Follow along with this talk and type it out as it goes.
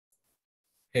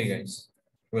Hey guys,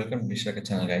 welcome to Digital Rakesh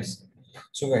channel guys.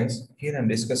 So guys, here I'm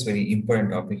discuss very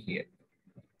important topic here.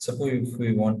 Suppose if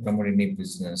we want to promote any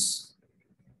business,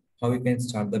 how we can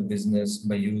start the business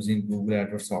by using Google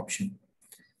AdWords option.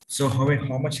 So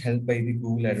how much help by the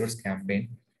Google AdWords campaign?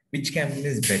 Which campaign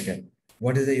is better?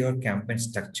 What is your campaign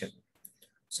structure?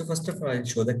 So first of all, I'll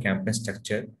show the campaign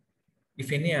structure.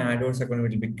 If any AdWords account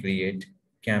will be create,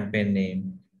 campaign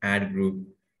name, ad group,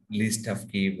 list of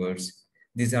keywords,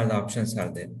 these are the options are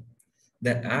there.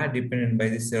 The ad dependent by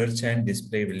the search and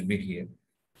display will be here.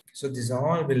 So this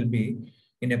all will be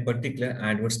in a particular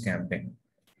AdWords campaign.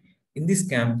 In this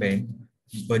campaign,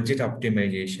 budget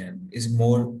optimization is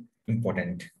more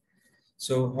important.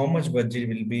 So how much budget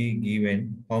will be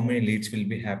given, how many leads will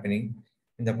be happening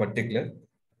in the particular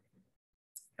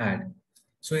ad.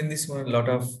 So in this one, a lot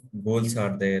of goals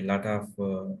are there, a lot of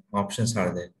options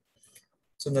are there.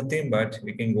 So nothing but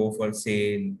we can go for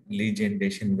sale, lead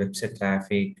generation, website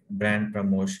traffic, brand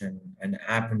promotion, and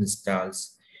app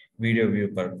installs, video view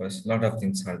purpose. Lot of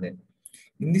things are there.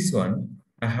 In this one,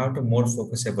 I have to more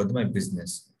focus about my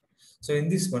business. So in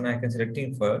this one, I can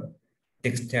selecting for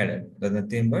text added. That's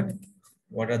nothing but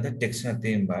what are the text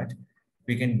nothing but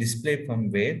we can display from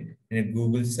where in a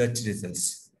Google search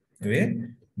results.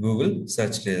 Where Google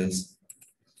search results.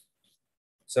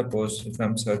 Suppose if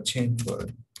I'm searching for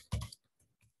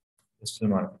digital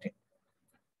marketing.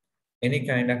 Any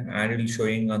kind of ad will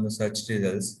showing on the search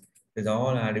results, with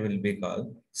all ad will be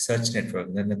called search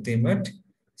network. Then nothing but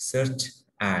search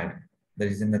ad. There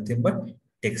is nothing but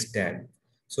text ad.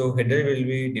 So header will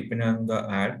be depend on the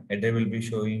ad. Header will be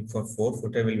showing for 4,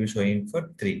 footer will be showing for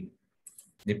 3,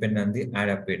 depend on the ad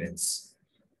appearance.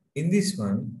 In this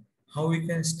one, how we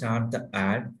can start the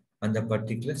ad on the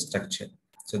particular structure.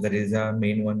 So there is a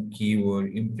main one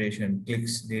keyword, impression,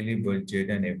 clicks, daily budget,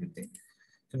 and everything.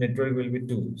 So network will be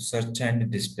two, search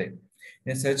and display.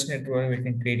 In a search network, we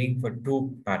can creating for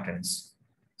two patterns,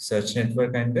 search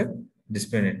network and the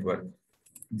display network.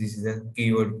 This is the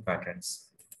keyword patterns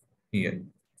here.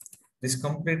 This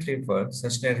completely for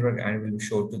search network and will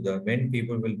show to the when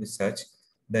people will be search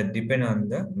that depend on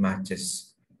the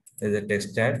matches. There's a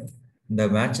text ad. The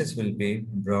matches will be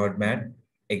broadband,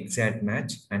 exact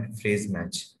match, and phrase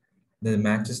match. The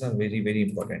matches are very, very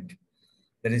important.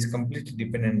 That is completely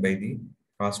dependent by the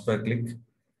cost per click,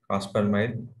 cost per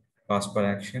mile, cost per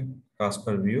action, cost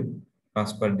per view,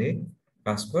 cost per day,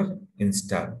 cost per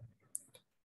install.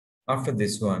 After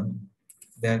this one,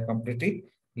 they are completely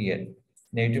here.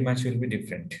 Native match will be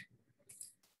different.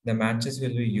 The matches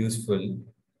will be useful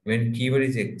when keyword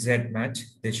is exact match,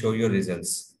 they show your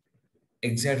results.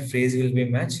 Exact phrase will be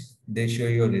match, they show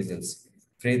your results.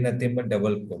 Phrase nothing but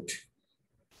double quote.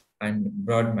 And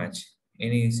broad match,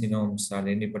 any synonyms or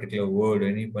any particular word,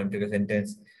 any particular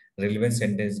sentence, relevant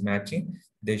sentence matching,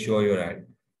 they show your ad.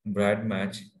 Broad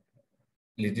match,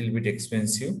 little bit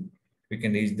expensive, we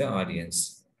can reach the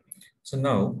audience. So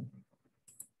now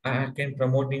I can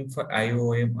promoting for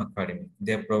IOM Academy.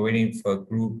 They're providing for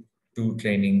group 2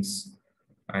 trainings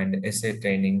and essay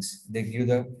trainings. They give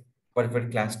the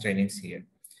perfect class trainings here.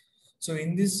 So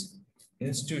in this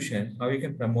institution, how you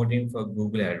can promoting for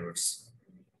Google AdWords.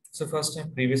 So first time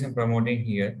previous I'm promoting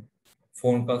here.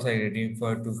 Phone calls I getting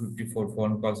for 254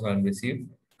 phone calls are received.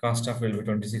 Cost of will be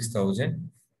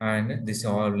 26,000 and this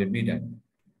all will be done.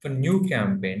 For new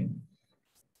campaign,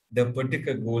 the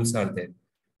particular goals are there.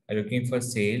 I'm looking for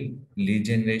sale, lead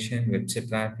generation, website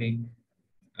traffic,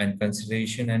 and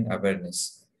consideration and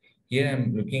awareness. Here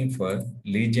I'm looking for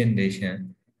lead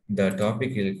generation. The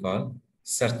topic will call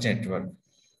search network.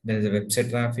 There is a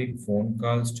website traffic, phone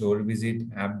call, store visit,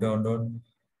 app download,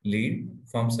 lead,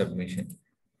 form submission.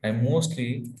 I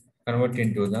mostly convert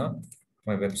into the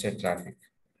my website traffic.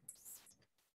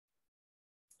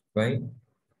 Why?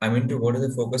 I'm into what is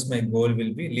the focus. My goal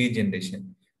will be lead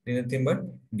generation. Nothing but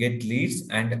get leads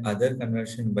and other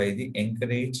conversion by the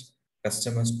encourage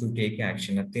customers to take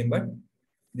action. Nothing but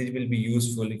this will be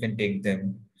useful. You can take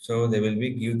them. So they will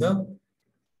be give the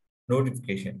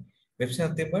notification. Website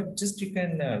nothing but just you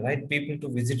can write people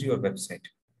to visit your website.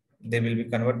 They will be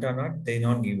converted or not, they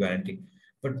not give guarantee.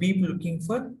 But people looking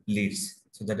for leads.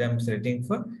 So that I'm selecting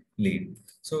for lead.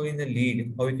 So in the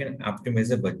lead, how we can optimize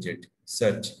the budget,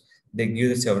 search. They give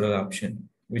the several option.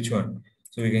 Which one?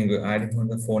 So we can go add on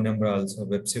the phone number also,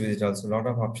 website visit also. A lot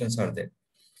of options are there.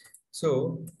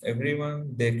 So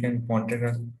everyone they can contact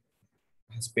us.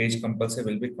 As page compulsory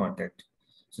will be contact.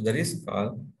 So that is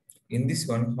called in this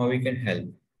one how we can help.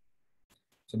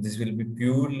 So this will be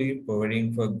purely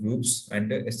providing for groups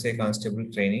and SA constable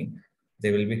training.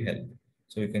 They will be help.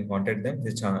 So you can contact them.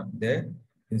 The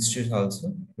institute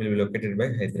also will be located by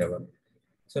Hyderabad.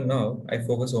 So now I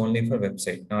focus only for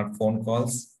website, not phone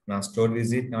calls, not store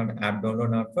visit, not app download,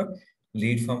 not for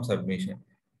lead form submission.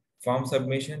 Form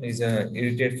submission is a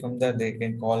irritate from the they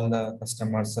can call the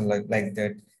customers like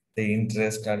that. The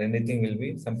interest or anything will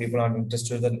be some people are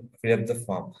interested in fill up the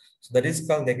form. So that is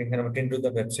called they can convert into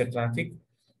the website traffic.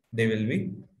 They will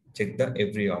be check the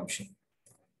every option.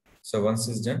 So once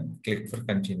it's done, click for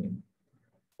continue.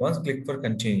 Once click for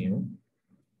continue,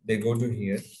 they go to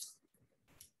here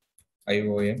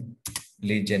IOM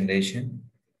lead generation.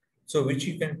 So which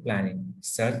you can planning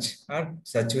search or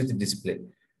search with display.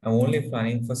 I'm only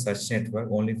planning for search network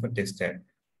only for text ad.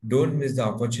 Don't miss the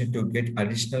opportunity to get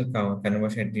additional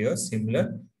conversion to your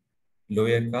similar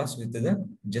lower cost with the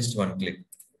just one click.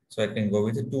 So I can go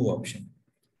with the two option.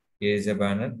 Here is a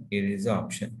banner, here is the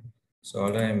option. So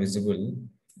all I am visible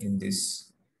in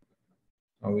this,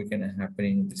 how we can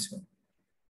happening in this one.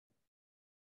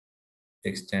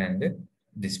 Text and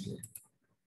display.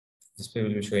 Display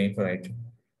will be showing for item.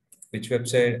 Which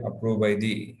website approved by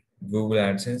the Google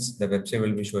AdSense, the website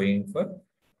will be showing for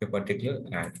a particular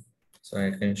ad. So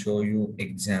I can show you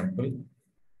example.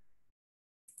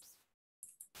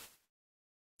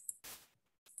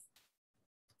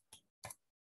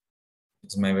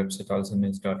 It's my website also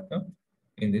means.com.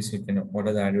 In this, you can what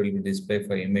are the ad will be displayed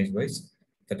for image wise.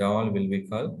 That all will be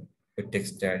called a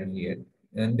text ad here.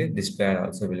 And the display ad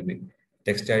also will be.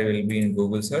 Text ad will be in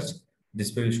Google search.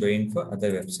 Display will showing for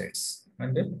other websites.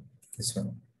 And then this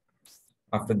one.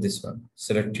 After this one,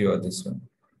 select your this one.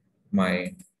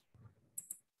 My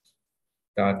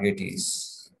target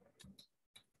is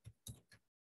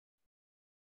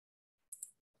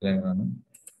Telangana,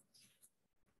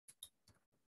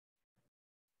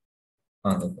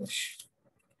 Andhra Pradesh.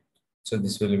 So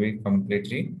this will be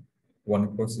completely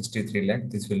 1 crore 63 lakh.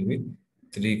 This will be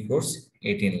 3 crores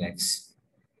 18 lakhs.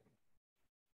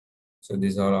 So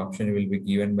these all options will be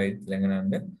given by Telangana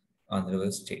and Andhra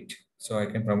Pradesh state. So I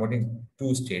can promoting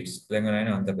two states, Telangana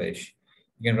and Andhra Pradesh.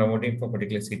 You can promoting for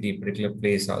particular city, particular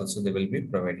place also they will be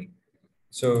providing.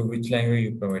 So which language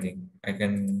you providing? I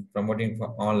can promoting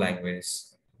for all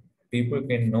languages. People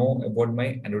can know about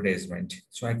my advertisement.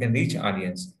 So I can reach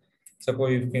audience.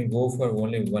 Suppose you can go for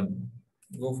only one.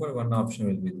 Go for one option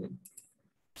will be there.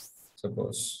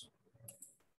 Suppose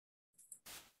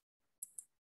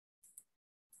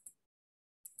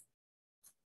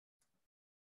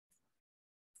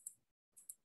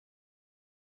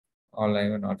all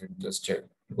language not interested.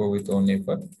 Go with only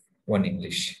for one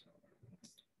English.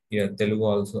 Here Telugu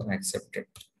also accepted.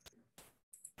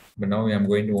 But now I am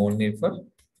going to only for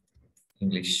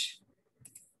English.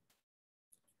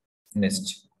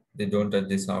 Next, they don't touch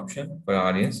this option for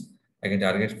audience. I can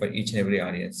target for each and every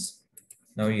audience.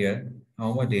 Now here,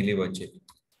 how much daily budget?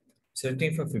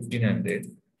 Selecting for 1500,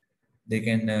 they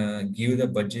can give the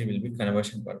budget will be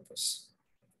conversion purpose.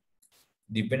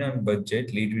 Depending on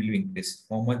budget, lead will increase.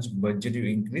 How much budget you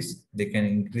increase, they can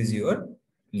increase your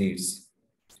leads.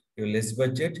 Your less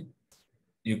budget,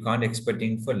 you can't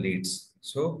expecting for leads.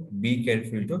 So be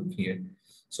careful to here.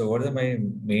 So what is my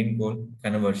main goal?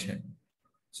 Conversion.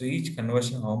 So each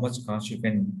conversion, how much cost you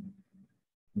can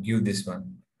give this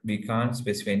one. We can't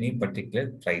specify any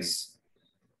particular price.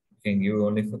 You can give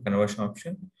only for conversion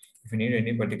option. If you need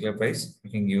any particular price,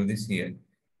 you can give this here.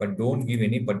 But don't give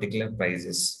any particular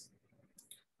prices.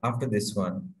 After this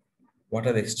one, what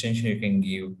are the extension you can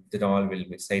give? That all will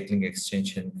be site link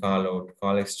extension, call out,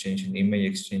 call extension, image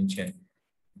extension.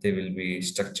 There will be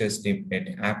structure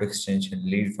snippet, app extension,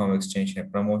 lead form extension,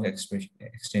 promote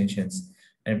extensions,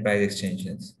 and price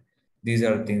extensions. These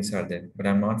are things are there, but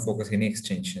I'm not focusing any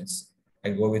extensions. I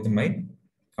go with my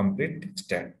complete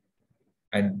stack.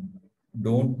 I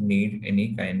don't need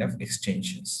any kind of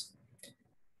extensions.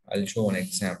 I'll show an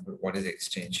example. What is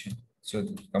extension? So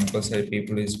the compulsory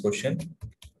people is question,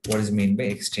 what is mean by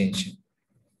extension?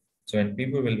 So when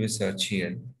people will be search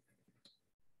here,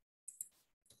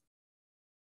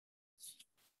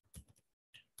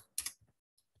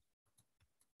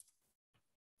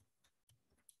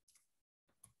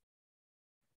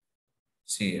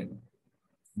 see here,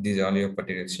 these are all your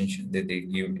particular extension that they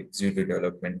give executive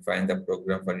development, find the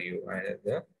program for you, and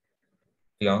the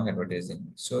long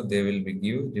advertising. So they will be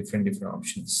give different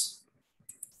options.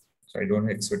 So I don't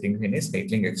expecting any site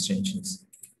link extensions.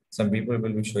 Some people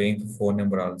will be showing phone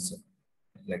number also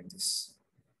like this.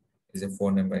 Is a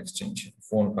phone number extension,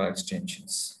 phone call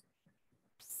extensions.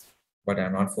 But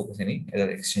I'm not focusing any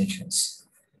other extensions.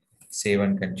 Save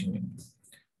and continue.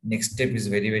 Next step is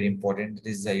very important.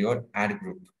 This is your ad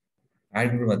group.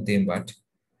 Ad group nothing but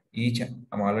each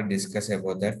I'm already discussed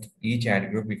about that. Each ad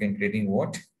group we can creating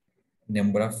what?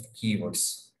 Number of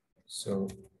keywords. So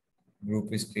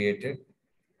group is created.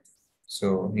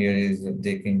 So here is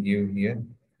they can give here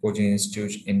coaching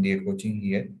institute India coaching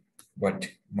here, but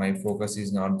my focus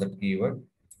is not the keyword.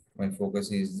 My focus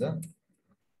is the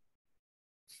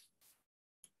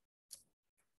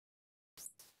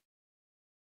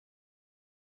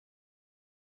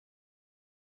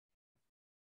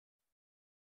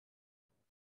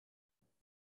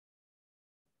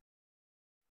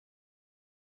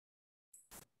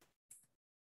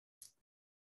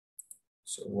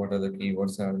so what are the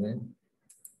keywords are there?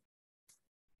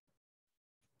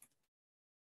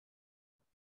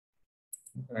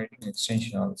 Writing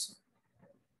extension also.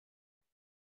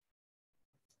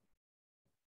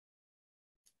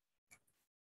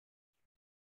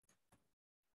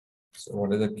 So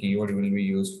what is the keyword will be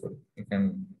useful? You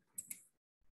can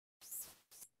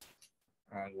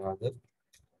add other,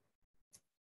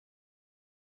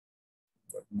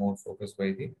 but more focused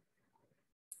by the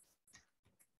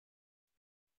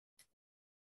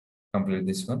complete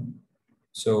this one.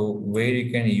 So where you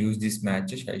can use these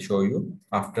matches, I show you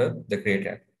after the create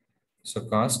ad. So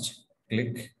cost,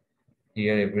 click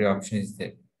here, every option is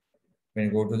there. When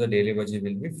you go to the daily budget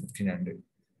will be 1500.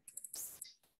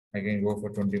 I can go for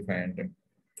 2500.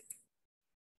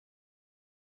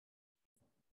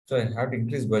 So I have to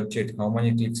increase budget. How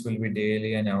many clicks will be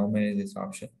daily and how many is this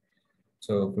option?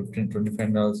 So 15,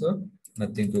 25 also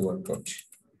nothing to work out.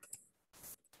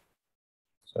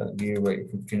 So I'll give away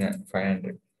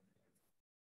 15,500.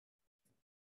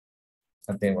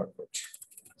 Nothing work out.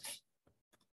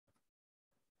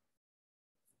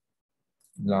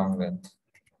 Long length.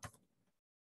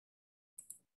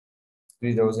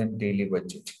 3000 daily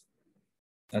budget.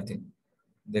 Nothing.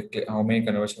 How many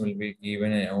conversion will be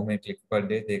given and how many click per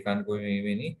day, they can't go give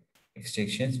any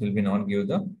extensions will be not give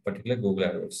the particular Google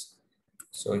AdWords.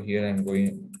 So here I'm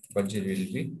going budget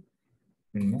will be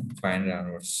minimum 500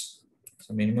 onwards.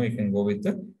 So minimum you can go with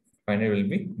the 500 will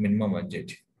be minimum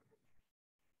budget.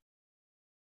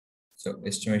 So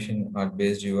estimation are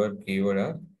based your keyword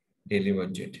or daily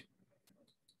budget.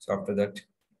 So after that,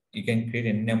 you can create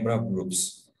any number of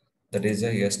groups. That is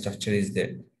a your structure is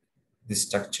there. This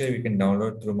structure you can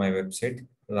download through my website,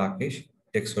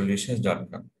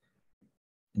 rakeshtechsolutions.com.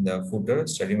 In the footer,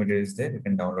 study material is there, you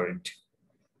can download it.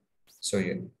 So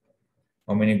here,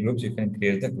 how many groups you can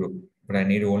create the group. But I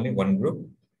need only one group,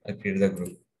 I create the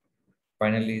group.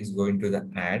 Finally is going to the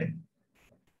ad.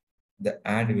 The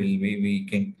ad will be, we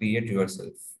can create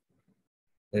yourself.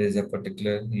 There is a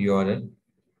particular URL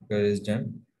where is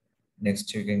done.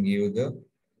 Next, you can give the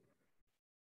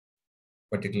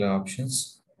particular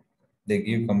options. They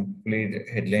give complete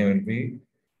headline will be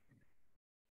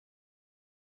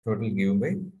total given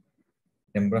by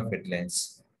number of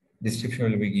headlines.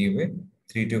 Description will be given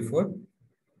 3 to 4.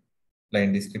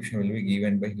 Line description will be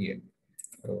given by here.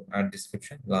 So add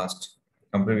description last.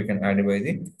 Complete we can add by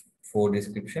the 4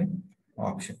 description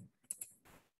option.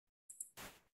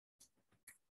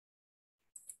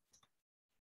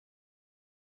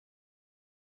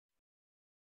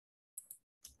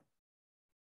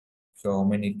 So how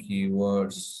many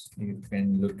keywords you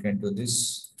can look into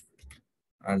this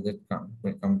as a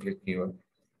complete keyword.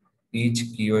 Each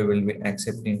keyword will be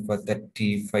accepting for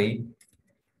 35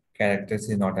 characters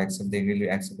is not accept. They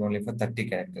will accept only for 30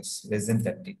 characters, less than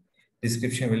 30.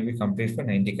 Description will be complete for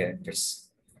 90 characters.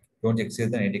 Don't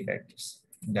exceed the 90 characters.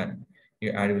 Done.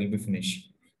 Your ad will be finished.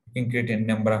 You can create a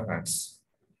number of ads.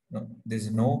 No,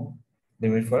 there's no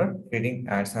limit for creating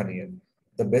ads are here.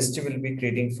 The best will be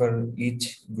creating for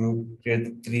each group,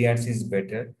 create 3 ads is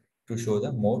better to show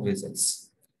the more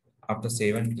results. After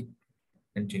save and click,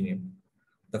 continue.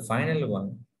 The final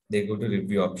one, they go to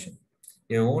review option.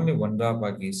 Here only one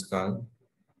drawback is called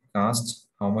cost,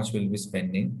 how much will be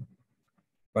spending,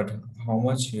 but how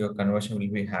much your conversion will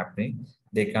be happening,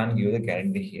 they can't give the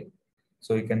guarantee here.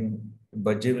 So you can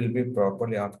budget will be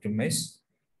properly optimized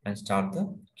and start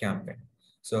the campaign.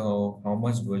 So how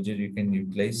much budget you can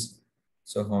utilize?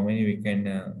 So how many we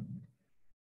can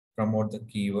promote the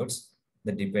keywords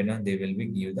that depend on they will be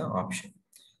give the option.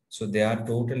 So they are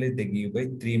totally they give by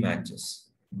 3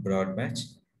 matches: broad match,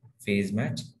 phase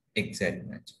match, exact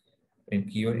match. When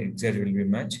keyword exact will be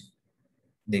match,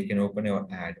 they can open your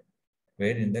ad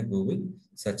where in the Google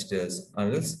search does,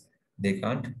 or else they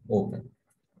can't open.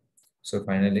 So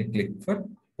finally click for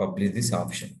publish this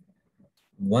option.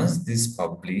 Once this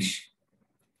publish,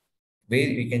 where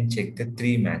we can check the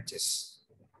 3 matches: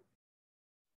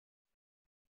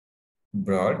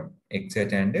 broad,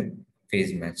 exact, and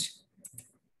phase match.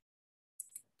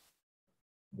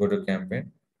 Go to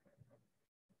campaign.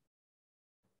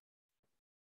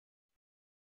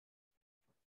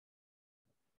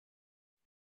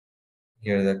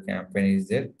 Here the campaign is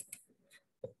there.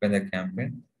 open the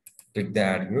campaign, click the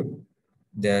ad group.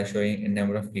 They are showing a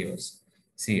number of keywords.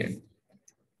 See it.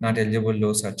 Not eligible,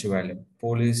 low search value.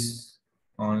 Police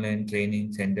online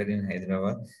training center in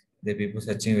Hyderabad. The people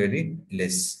searching very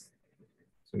less.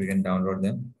 So we can download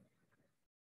them.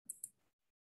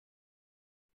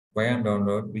 Buy and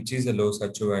download, which is a low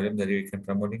search value that you can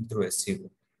promoting through SEO.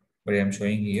 But I am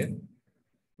showing here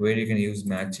where you can use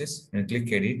matches and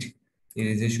click edit. It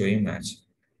is a showing match.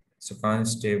 So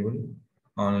constable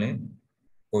online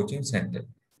coaching center.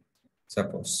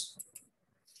 Suppose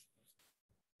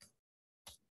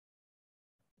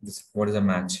this what is a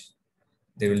match?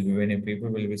 They will be when people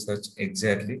will be search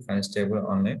exactly constable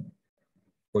online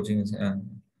coaching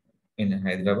in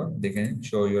Hyderabad. They can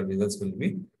show your results will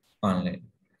be online.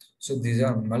 So these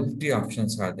are multi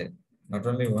options are there. Not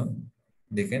only one,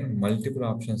 they can multiple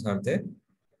options are there.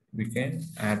 We can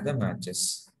add the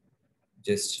matches.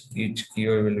 Just each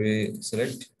keyword will be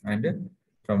select and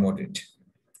promote it.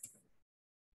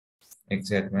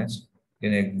 Exact match.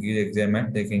 In a give exact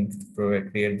match, they can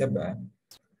create the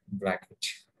bracket.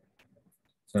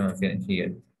 So okay,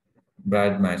 here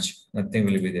brand match, nothing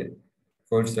will be there.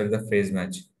 Code select the phrase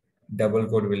match. Double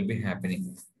code will be happening.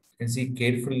 You can see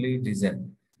carefully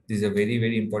design. These are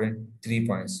very important 3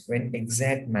 points. When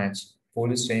exact match,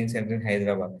 police training center in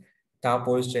Hyderabad, top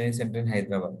police training center in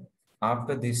Hyderabad.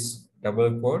 After this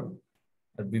double code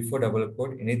or before double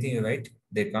quote, anything you write,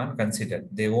 they can't consider.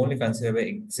 They only consider the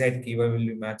exact keyword will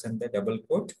be match and the double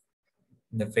quote.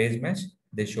 In the phrase match,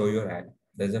 they show your ad.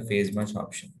 There's a phrase match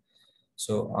option.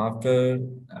 So after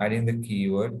adding the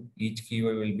keyword, each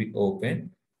keyword will be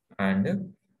open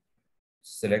and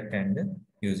select and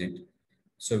use it.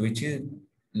 So which is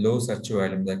low search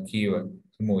volume, the keyword,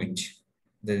 remove it.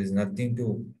 There is nothing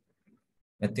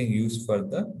used for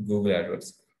the Google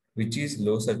AdWords. Which is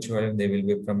low search volume, they will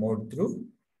be promoted through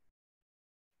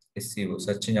SEO,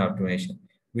 search engine optimization,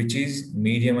 which is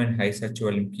medium and high search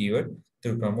volume keyword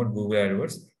to promote Google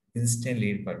AdWords instant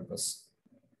lead purpose.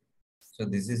 So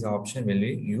this is option will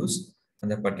be used on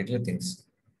the particular things.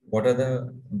 What are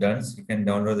the done? You can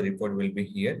download the report will be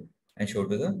here and show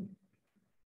to the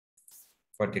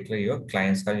particular your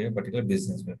clients or your particular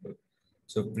business people.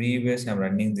 So previous I'm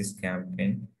running this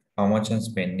campaign, how much I'm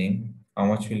spending, how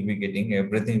much will be getting,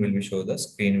 everything will be show the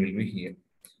screen will be here.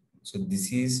 So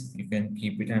this is you can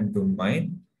keep it into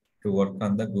mind to work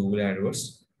on the Google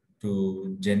AdWords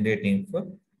to generating for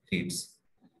leads.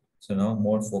 So now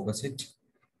more focus it.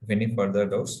 If any further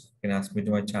doubts, you can ask me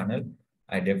to my channel.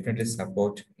 I definitely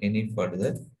support any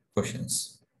further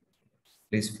questions.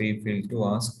 Please feel free to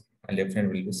ask. I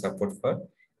definitely will be support for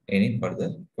any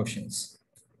further questions.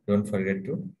 Don't forget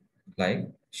to like,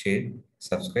 share,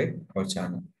 subscribe our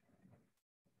channel.